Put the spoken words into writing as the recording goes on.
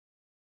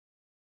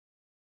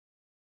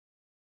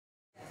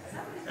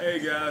Hey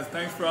guys,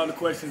 thanks for all the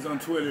questions on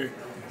Twitter,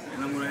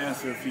 and I'm going to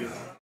answer a few.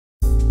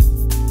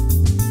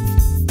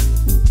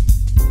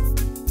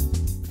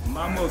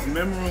 My most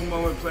memorable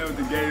moment playing with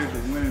the Gators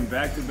was winning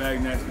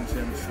back-to-back national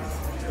championships.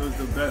 It was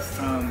the best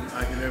time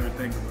I could ever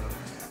think about.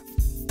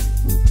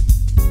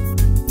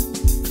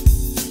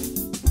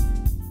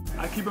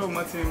 I keep up with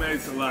my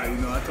teammates a lot. I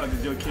talk to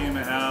Joakim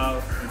and Al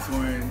and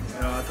Torin.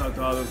 I talk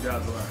to all those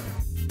guys a lot.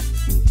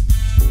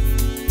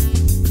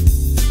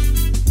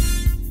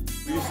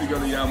 We used to go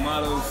to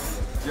Yamato's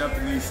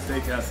Japanese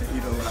steakhouse and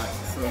eat a lot.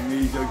 So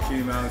me,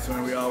 Joakim, Al, and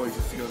Torin, we always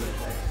used to go there.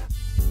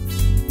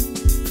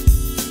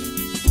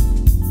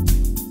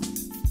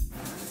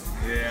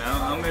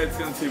 Yeah, I'm at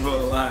Tim Tebow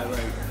a lot.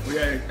 We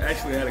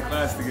actually had a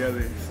class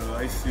together, so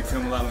I used to see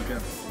Tim a lot on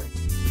campus.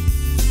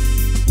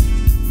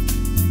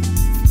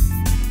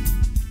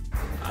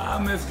 I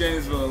miss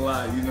Gainesville a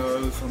lot. It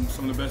was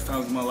some of the best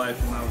times of my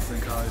life when I was in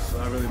college, so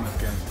I really miss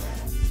Gainesville.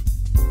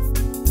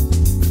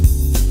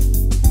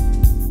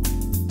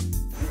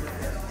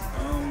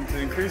 To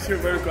increase your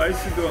vertical, I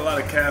used to do a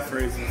lot of calf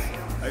raises.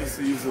 I used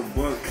to use a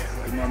book,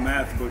 like my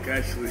math book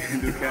actually,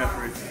 and do calf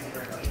raises.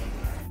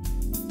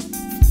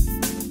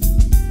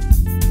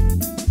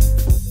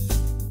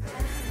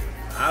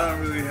 I don't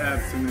really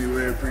have too many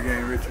weird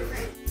pregame rituals.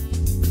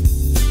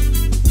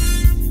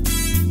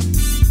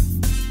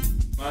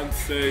 I'd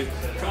say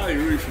probably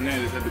Rudy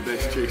Fernandez had the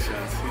best trick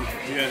shots.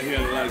 He had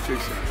a lot of trick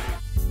shots.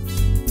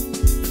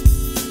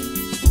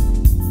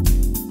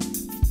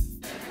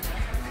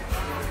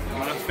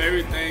 My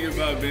favorite thing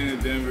about being in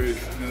Denver is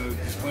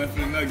just playing for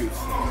the Nuggets.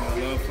 I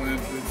love playing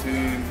for the team,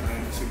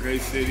 and it's a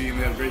great city, and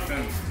we have great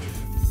fans.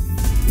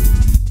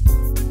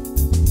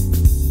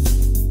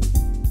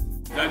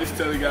 I just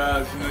tell the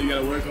guys, you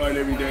gotta work hard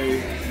every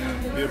day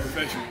and be a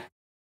professional.